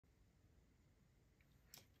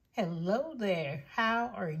Hello there.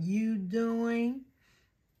 How are you doing?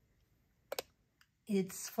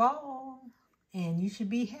 It's fall and you should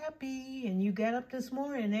be happy and you got up this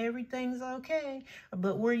morning and everything's okay.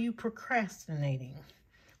 But were you procrastinating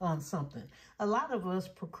on something? A lot of us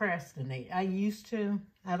procrastinate. I used to.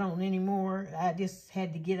 I don't anymore. I just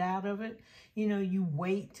had to get out of it. You know, you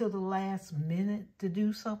wait till the last minute to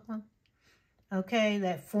do something. Okay,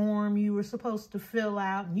 that form you were supposed to fill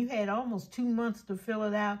out, and you had almost 2 months to fill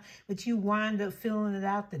it out, but you wind up filling it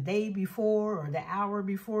out the day before or the hour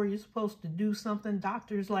before you're supposed to do something.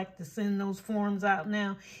 Doctors like to send those forms out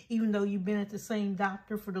now, even though you've been at the same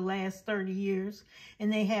doctor for the last 30 years,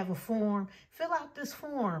 and they have a form. Fill out this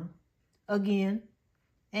form again,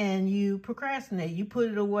 and you procrastinate. You put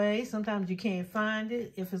it away. Sometimes you can't find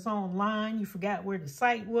it. If it's online, you forgot where the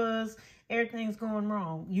site was. Everything's going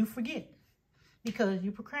wrong. You forget, because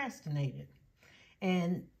you procrastinated.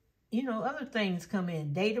 And, you know, other things come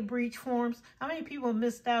in. Data breach forms. How many people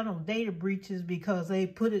missed out on data breaches because they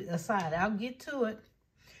put it aside? I'll get to it.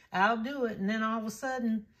 I'll do it. And then all of a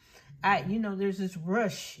sudden, there's this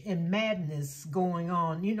rush and madness going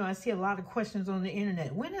on. You know, I see a lot of questions on the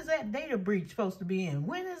internet. When is that data breach supposed to be in?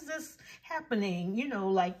 When is this happening? You know,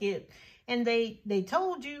 like it. And they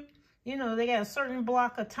told you, you know, they got a certain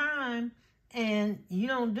block of time and you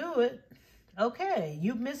don't do it. Okay,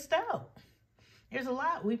 you missed out. There's a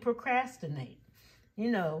lot we procrastinate.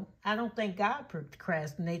 You know, I don't think God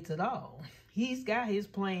procrastinates at all. He's got his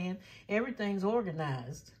plan. Everything's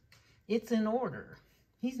organized. It's in order.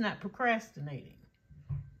 He's not procrastinating.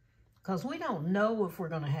 Because we don't know if we're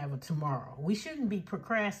going to have a tomorrow. We shouldn't be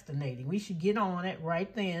procrastinating. We should get on it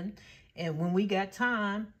right then. And when we got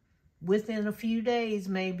time, within a few days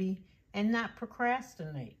maybe, and not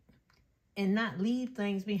procrastinate. And not leave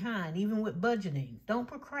things behind, even with budgeting. Don't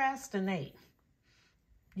procrastinate.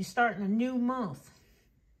 You're starting a new month.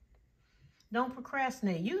 Don't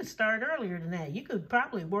procrastinate. You could start earlier than that. You could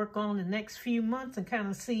probably work on the next few months and kind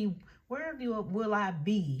of see, where will I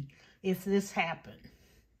be if this happened?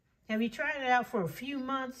 Have you tried it out for a few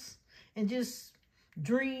months and just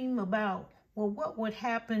dream about, well, what would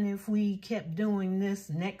happen if we kept doing this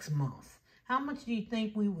next month? How much do you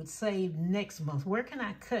think we would save next month? Where can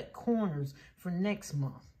I cut corners for next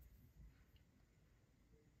month?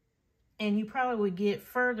 And you probably would get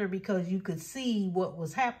further because you could see what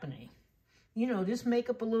was happening. You know, just make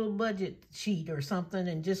up a little budget sheet or something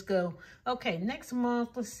and just go, okay, next month,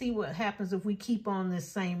 let's see what happens if we keep on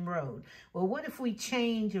this same road. Well, what if we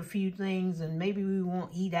change a few things and maybe we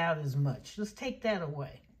won't eat out as much? Let's take that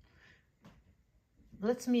away.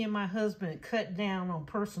 Let's me and my husband cut down on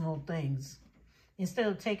personal things. Instead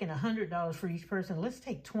of taking $100 for each person, let's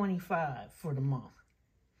take $25 for the month.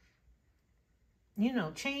 You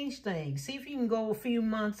know, change things. See if you can go a few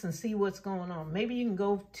months and see what's going on. Maybe you can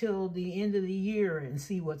go till the end of the year and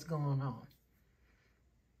see what's going on.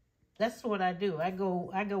 That's what I do. I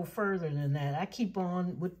go further than that. I keep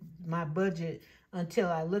on with my budget until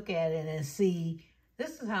I look at it and see,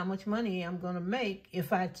 this is how much money I'm going to make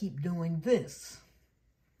if I keep doing this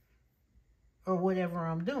or whatever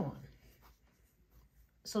I'm doing.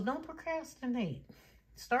 So don't procrastinate.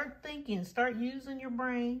 Start thinking. Start using your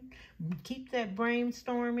brain. Keep that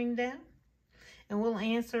brainstorming down. And we'll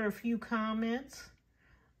answer a few comments.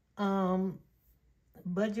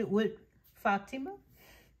 Budget with Fatima.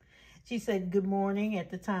 She said good morning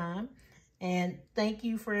at the time. And thank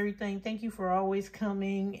you for everything. Thank you for always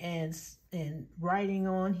coming and writing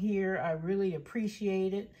on here. I really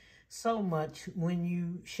appreciate it so much when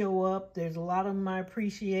you show up. There's a lot of them I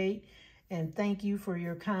appreciate. And thank you for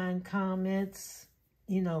your kind comments.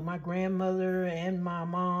 You know, my grandmother and my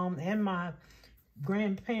mom and my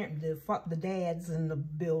grandparent, the dads in the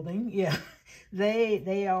building, yeah,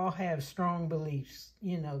 they all have strong beliefs.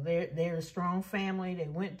 You know, they're a strong family. They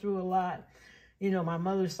went through a lot. You know, my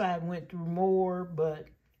mother's side went through more, but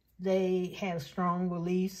they have strong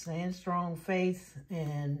beliefs and strong faith.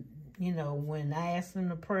 And, you know, when I ask them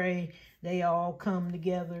to pray, they all come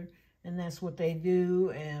together. And that's what they do.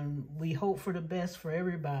 And we hope for the best for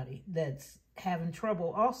everybody that's having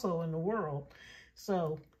trouble also in the world.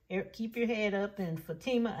 So keep your head up. And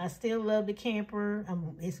Fatima, I still love the camper.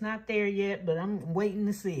 It's not there yet, but I'm waiting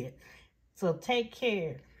to see it. So take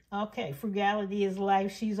care. Okay, frugality is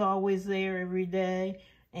life. She's always there every day.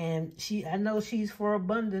 And I know she's for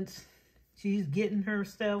abundance. She's getting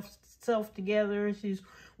herself together. She's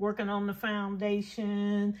working on the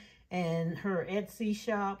foundation and her Etsy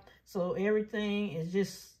shop. So everything is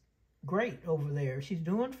just great over there. She's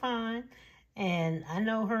doing fine. And I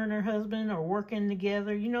know her and her husband are working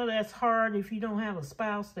together. You know, that's hard if you don't have a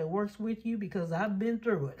spouse that works with you, because I've been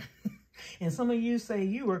through it. And some of you say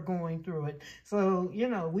you are going through it. So, you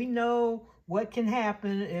know, we know what can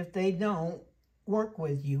happen if they don't work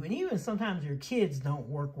with you. And even sometimes your kids don't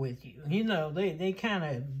work with you. You know, they kind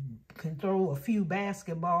of can throw a few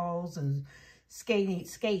basketballs and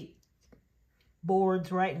skate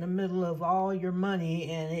boards right in the middle of all your money,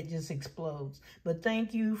 and it just explodes. But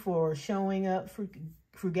thank you for showing up.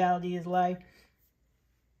 Frugality is life.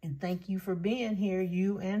 And thank you for being here,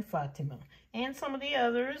 you and Fatima. And some of the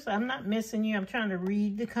others. I'm not missing you. I'm trying to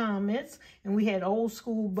read the comments. And we had old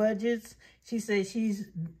school budgets. She said she's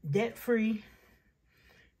debt-free.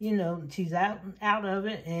 You know, she's out of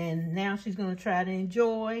it. And now she's going to try to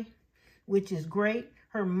enjoy, which is great,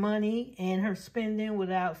 her money and her spending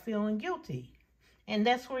without feeling guilty. And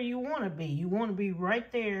that's where you want to be. You want to be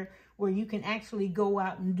right there where you can actually go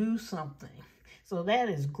out and do something. So that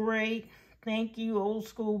is great. Thank you, old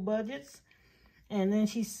school budgets. And then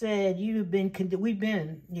she said, she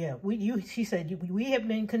said, we have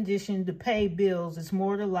been conditioned to pay bills. It's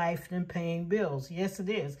more to life than paying bills. Yes, it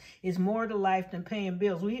is. It's more to life than paying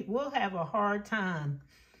bills. We'll have a hard time,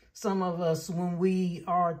 some of us, when we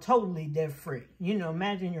are totally debt-free. You know,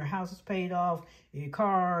 imagine your house is paid off, your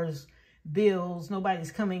cars, bills,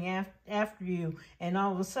 nobody's coming after you, and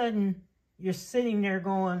all of a sudden, you're sitting there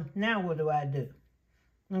going, now what do I do?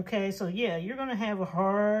 Okay, so yeah, you're going to have a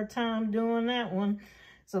hard time doing that one.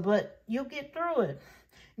 So, but you'll get through it.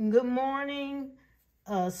 And good morning,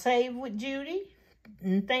 Save with Judy.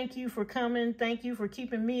 And thank you for coming. Thank you for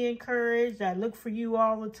keeping me encouraged. I look for you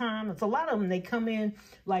all the time. It's a lot of them, they come in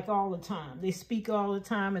like all the time. They speak all the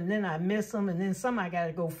time, and then I miss them, and then some I got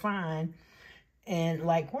to go find. And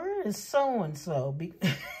like, where is so-and-so?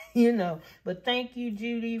 You know, but thank you,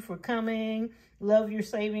 Judy, for coming. Love your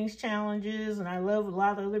savings challenges, and I love a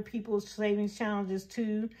lot of other people's savings challenges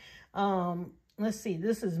too. Let's see,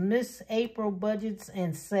 this is Miss April Budgets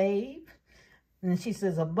and Save. And she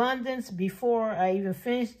says, abundance before I even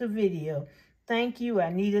finished the video. Thank you, I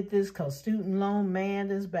needed this because student loan man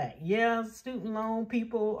is back. Yeah, student loan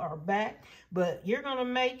people are back, but you're going to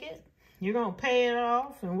make it. You're going to pay it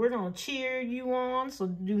off, and we're going to cheer you on. So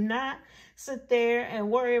do not sit there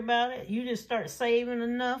and worry about it. You just start saving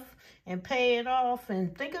enough and pay it off.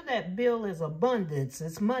 And think of that bill as abundance.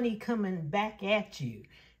 It's money coming back at you.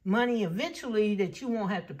 Money eventually that you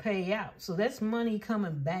won't have to pay out. So that's money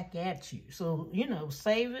coming back at you. So, you know,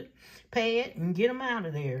 save it, pay it, and get them out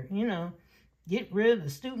of there. You know, get rid of the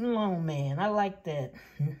student loan man. I like that.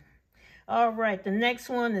 All right, the next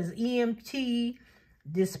one is EMT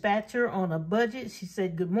Dispatcher on a Budget. She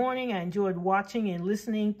said, good morning. I enjoyed watching and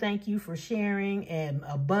listening. Thank you for sharing. And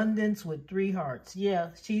abundance with 3 hearts. Yeah,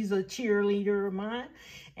 she's a cheerleader of mine.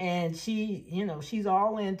 And she, you know, she's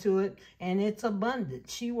all into it. And it's abundant.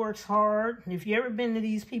 She works hard. If you ever been to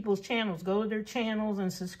these people's channels, go to their channels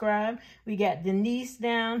and subscribe. We got Denise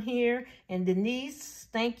down here. And Denise,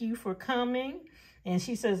 thank you for coming. And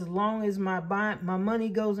she says, as long as my money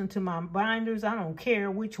goes into my binders, I don't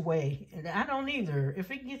care which way. And I don't either.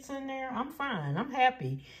 If it gets in there, I'm fine. I'm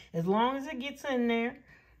happy. As long as it gets in there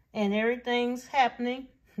and everything's happening,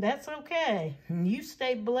 that's okay. And you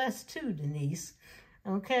stay blessed too, Denise.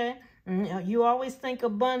 Okay? And you always think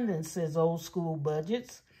abundance, says old school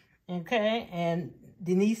budgets. Okay? And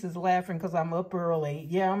Denise is laughing because I'm up early.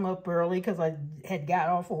 Yeah, I'm up early because I had got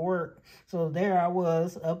off of work. So there I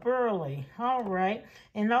was, up early. All right.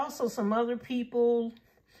 And also some other people.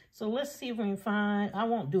 So let's see if we can find. I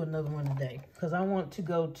won't do another one today because I want to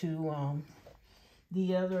go to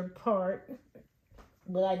the other part.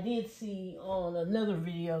 But I did see on another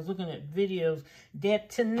video, I was looking at videos, Debt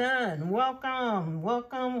to None. Welcome,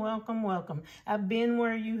 welcome, welcome, welcome. I've been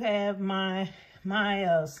where you have my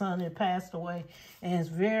son had passed away, and it's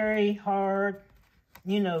very hard.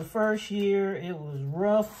 You know, first year it was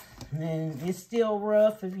rough, and it's still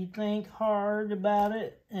rough if you think hard about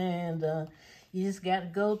it, and you just got to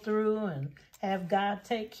go through and have God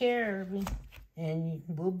take care of you, and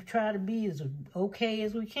we'll try to be as okay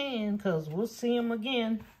as we can, because we'll see him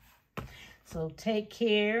again. So take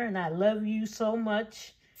care, and I love you so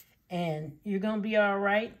much, and you're going to be all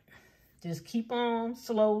right. Just keep on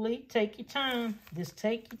slowly. Take your time. Just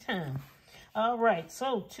take your time. All right.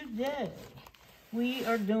 So today we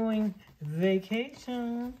are doing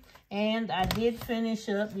vacation. And I did finish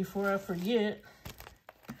up, before I forget,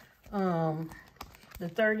 the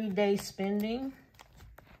 30-day spending.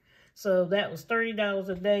 So that was $30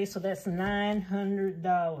 a day. So that's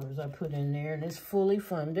 $900 I put in there. And it's fully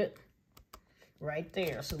funded. Right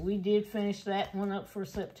there. So we did finish that one up for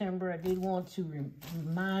September. I did want to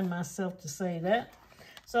remind myself to say that.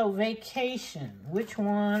 So vacation. Which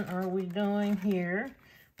one are we doing here?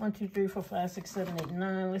 1, 2, 3, 4, 5, 6, 7, 8,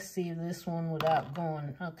 9. Let's see this one without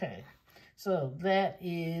going. Okay. So that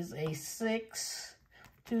is a 6,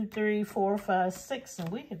 2, 3, 4, 5, 6. And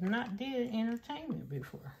we have not did entertainment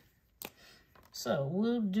before. So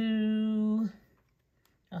we'll do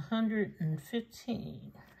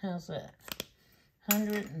 115. How's that?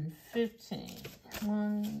 115.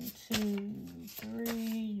 1, 2, 3.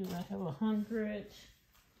 Do I have 100?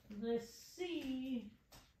 Let's see.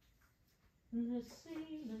 Let's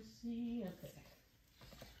see. Okay.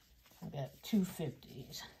 I got 2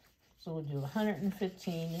 50s. So we'll do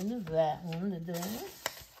 115 into that one today.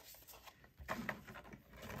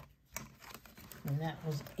 And that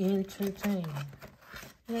was entertaining.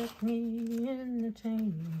 Let me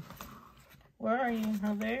entertain you. Where are you?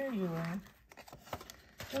 Oh, there you are.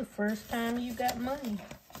 The first time you got money.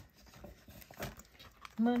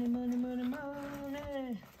 Money, money, money,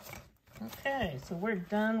 money. Okay, so we're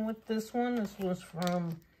done with this one. This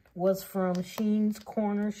was from Sheen's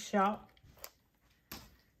Corner Shop.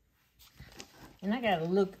 And I gotta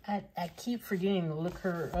look, I keep forgetting to look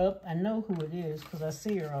her up. I know who it is because I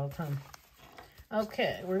see her all the time.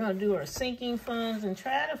 Okay, we're gonna do our sinking funds and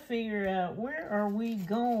try to figure out where are we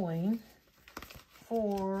going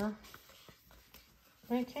for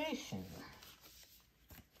vacation.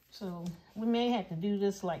 So we may have to do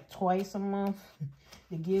this like twice a month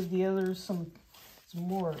to give the others some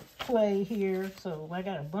more play here. So I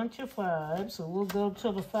got a bunch of 5s, so we'll go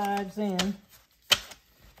till the 5's in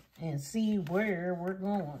and see where we're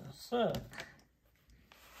going. So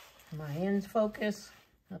my ends focus.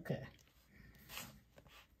 Okay.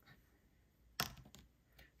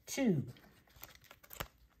 2,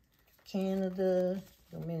 Canada,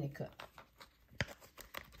 Dominica.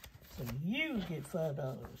 So you get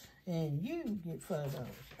 $5 and you get $5.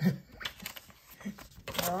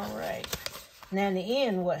 All right. Now in the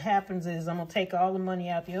end, what happens is I'm gonna take all the money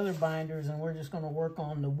out the other binders and we're just gonna work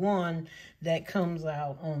on the one that comes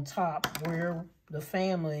out on top where the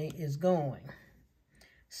family is going.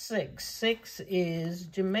 6. 6 is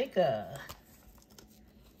Jamaica.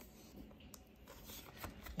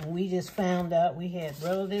 And we just found out we had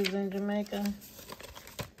relatives in Jamaica.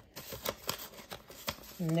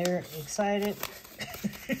 And they're excited.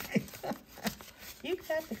 You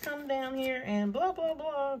got to come down here and blah, blah,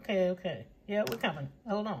 blah. Okay, okay. Yeah, we're coming.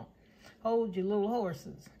 Hold on. Hold your little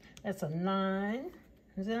horses. That's a 9.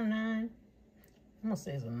 Is that a 9? I'm going to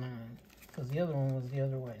say it's a 9 because the other one was the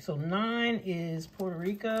other way. So 9 is Puerto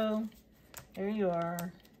Rico. There you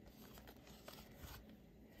are.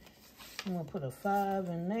 I'm going to put a 5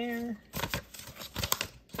 in there.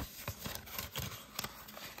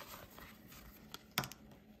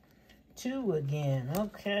 Two again.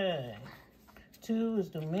 Okay. 2 is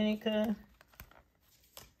Dominica.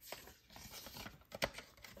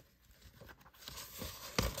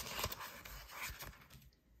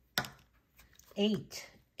 8.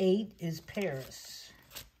 8 is Paris.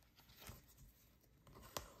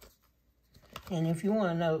 And if you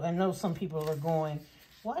want to know, I know some people are going,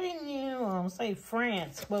 why didn't you say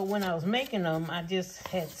France? Well, when I was making them, I just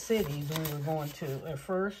had cities we were going to at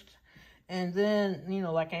first. And then, you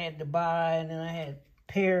know, like I had Dubai, and then I had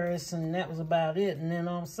Paris, and that was about it. And then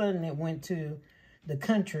all of a sudden it went to the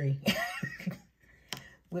country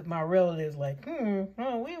with my relatives like,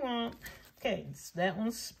 oh, we want, okay, so that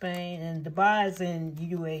one's Spain, and Dubai's in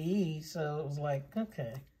UAE, so it was like,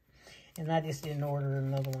 okay. And I just didn't order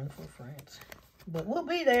another one for France. But we'll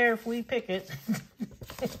be there if we pick it.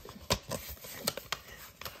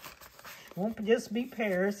 Won't just be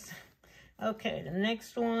Paris. Okay, the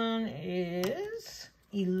next one is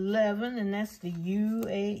 11, and that's the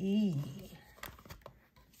UAE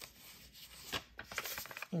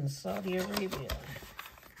in Saudi Arabia.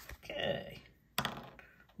 Okay.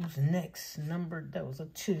 Who's next? Number, that was a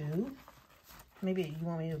 2. Maybe you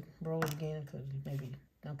want me to roll it again? Because maybe,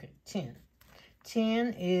 okay, 10.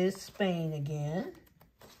 10 is Spain again.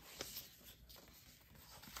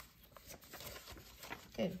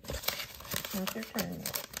 Okay, that's your turn.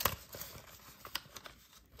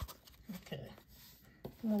 Okay,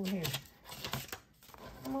 come over here.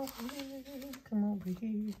 Come over here. Come over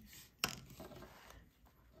here.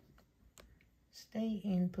 Stay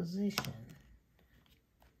in position.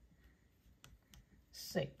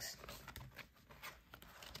 6.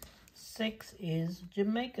 6 is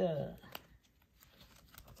Jamaica.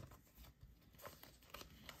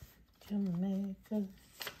 Jamaica.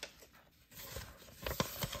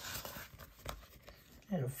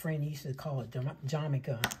 I had a friend, he used to call it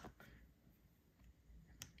Jamaica.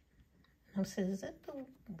 I said, is that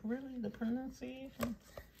really the pronunciation?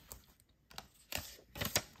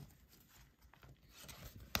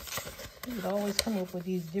 He would always come up with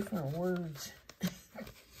these different words.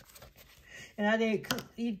 And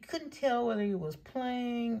you couldn't tell whether he was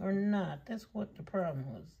playing or not. That's what the problem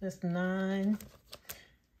was. That's 9.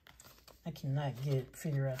 I cannot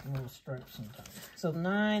figure out the little stripes sometimes. So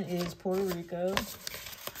 9 is Puerto Rico.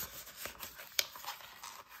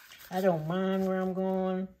 I don't mind where I'm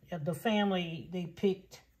going. The family, they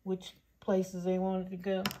picked which places they wanted to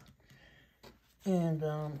go. And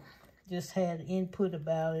just had input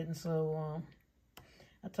about it. And so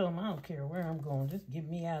I told them, I don't care where I'm going. Just get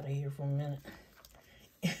me out of here for a minute.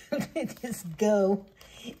 Just go.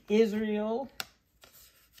 Israel.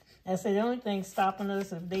 I said, the only thing stopping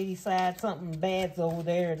us if they decide something bad's over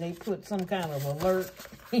there and they put some kind of alert.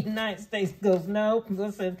 The United States goes, nope.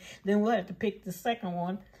 I said, then we'll have to pick the second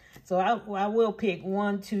one. So I will pick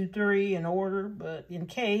 1, 2, 3 in order, but in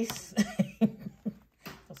case,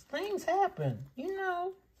 because things happen, you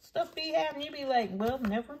know, stuff be happening. You be like, well,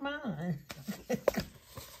 never mind.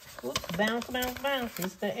 Whoops, bounce, bounce, bounce.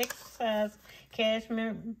 It's the exercise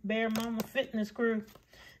Cashmere Bear Mama Fitness Crew.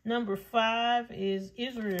 Number 5 is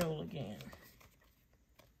Israel again.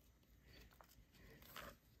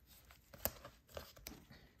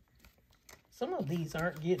 Some of these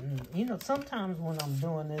aren't getting, you know, sometimes when I'm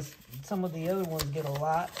doing this, some of the other ones get a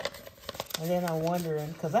lot. And then I'm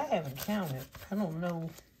wondering, because I haven't counted. I don't know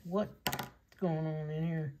what's going on in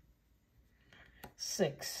here.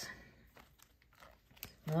 6.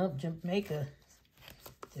 Well, Jamaica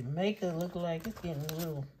look like it's getting a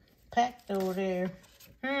little packed over there.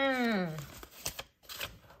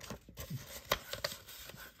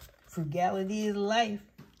 Frugality is life.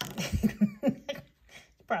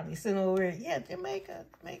 Probably sitting over there, yeah, Jamaica.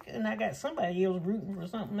 And I got somebody else rooting for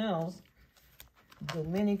something else.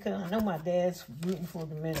 Dominica. I know my dad's rooting for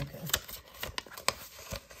Dominica.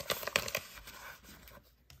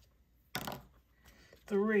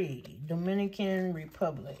 3, Dominican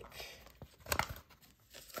Republic.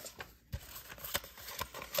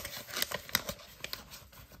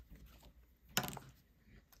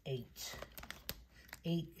 8.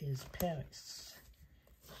 8 is Paris.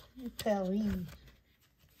 Paris.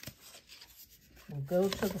 We'll go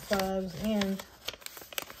to the 5's end.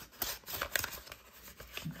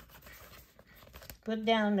 Put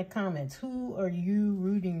down in the comments, who are you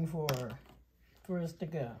rooting for us to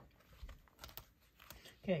go?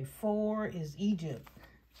 Okay, 4 is Egypt.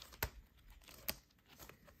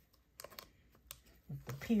 With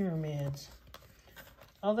the pyramids.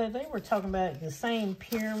 Although they were talking about the same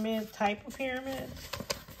pyramid, type of pyramids,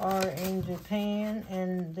 are in Japan,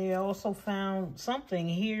 and they also found something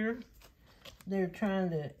here. They're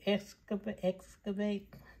trying to excavate,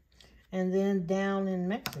 and then down in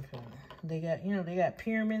Mexico, they got, you know, they got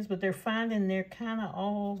pyramids, but they're finding they're kind of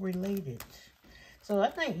all related. So I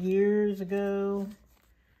think years ago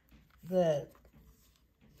that,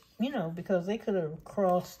 you know, because they could have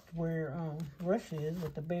crossed where Russia is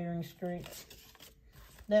with the Bering Strait.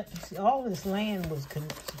 That all this land was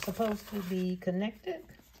supposed to be connected.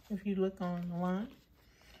 If you look online,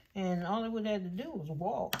 and all it would have to do was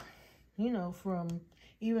walk. You know,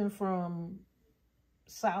 even from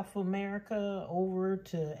South America over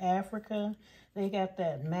to Africa. They got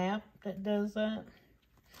that map that does that.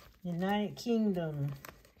 United Kingdom.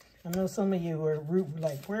 I know some of you are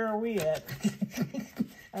like, where are we at?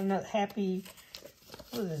 I'm not happy.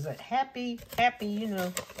 What is it? Happy, you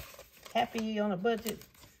know, happy on a budget.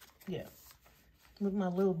 Yeah. With my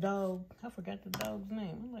little dog. I forgot the dog's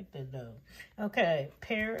name. I like that dog. Okay,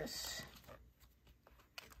 Paris.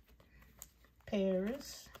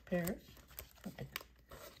 Paris. Okay.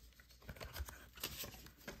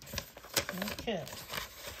 Okay.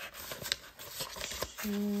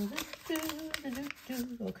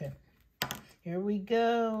 Okay. Here we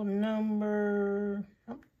go. Number,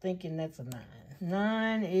 I'm thinking that's a 9.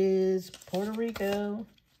 9 is Puerto Rico.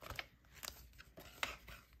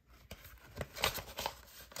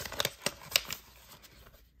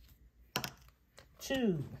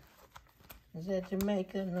 2. Is that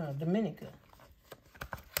Jamaica? No, Dominica.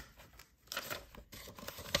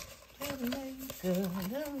 Dominica.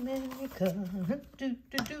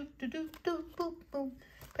 Boom, boom.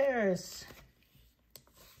 Paris.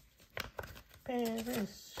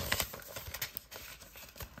 Paris.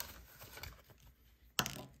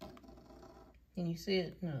 Can you see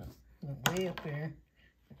it? No. Way up there.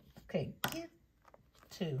 Okay, get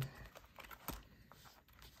 2.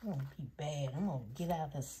 I'm gonna be bad. I'm gonna get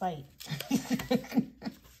out of sight.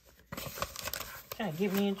 Trying to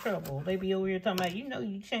get me in trouble. They be over here talking about, you know,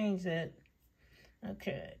 you changed that.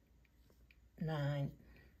 Okay. 9.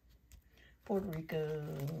 Puerto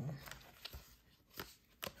Rico.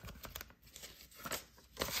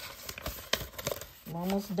 We're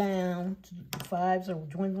almost down. The 5s are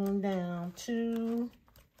dwindling down. 2.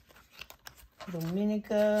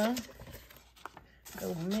 Dominica.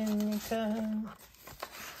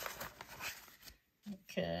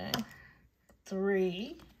 Okay.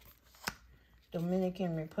 3.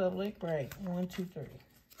 Dominican Republic. Right. 1, 2, 3.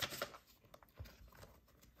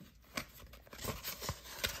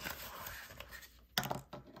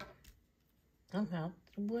 I'm out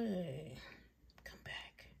the way. Come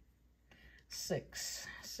back. 6.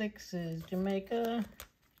 6 is Jamaica.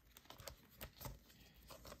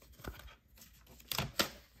 I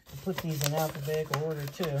put these in alphabetical order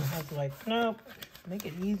too. I was like, nope. Make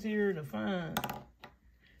it easier to find.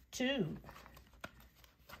 2.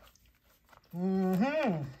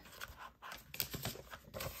 And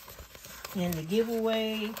the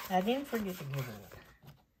giveaway, I didn't forget the giveaway.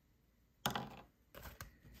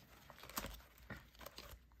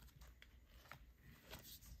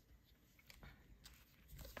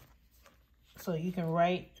 So you can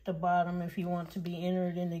write at the bottom if you want to be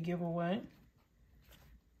entered in the giveaway.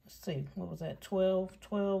 Let's see, what was that? 12.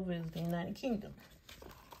 12 is the United Kingdom.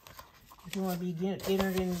 If you want to be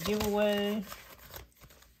entered in the giveaway.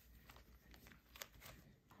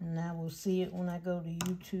 And I will see it when I go to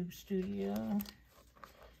YouTube Studio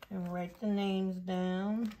and write the names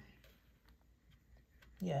down.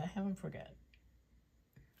 Yeah, I haven't forgot.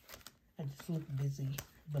 I just look busy,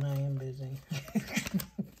 but I am busy.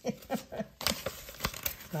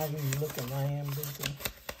 Not even looking, I am busy.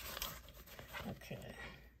 Okay.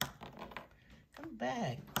 Come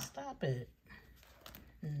back. Stop it.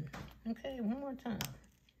 Okay, one more time.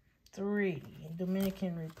 3,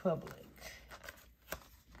 Dominican Republic.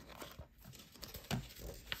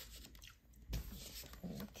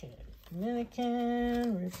 Okay,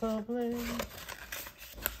 Dominican Republic.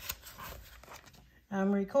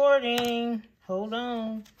 I'm recording. Hold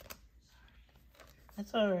on.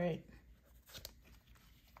 That's all right.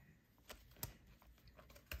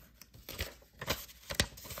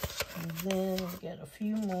 And then we got a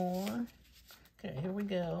few more. Okay, here we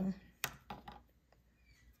go.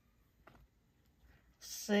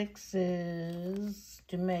 6 is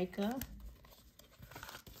Jamaica.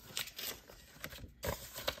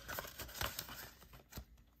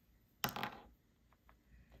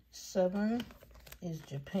 7 is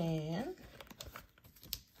Japan.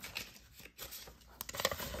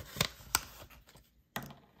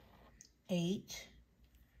 8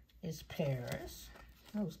 is Paris.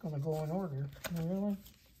 I was going to go in order. Really?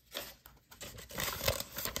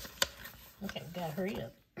 Okay, gotta hurry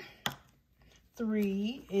up.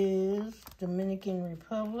 3 is Dominican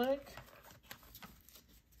Republic.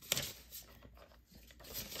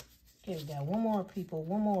 Okay, we got one more, people.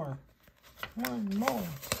 One more. One more.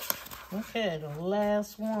 Okay, the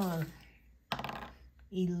last one.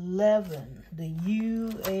 11, the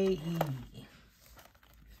UAE.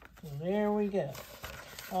 So there we go.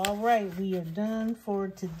 All right, we are done for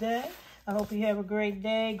today. I hope you have a great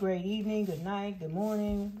day, great evening, good night, good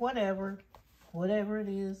morning, whatever it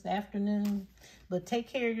is, afternoon. But take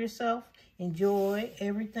care of yourself. Enjoy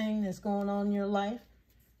everything that's going on in your life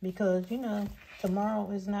because, you know, tomorrow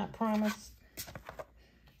is not promised.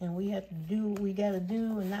 And we have to do what we got to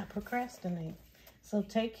do and not procrastinate. So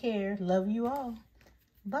take care. Love you all.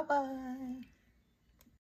 Bye-bye.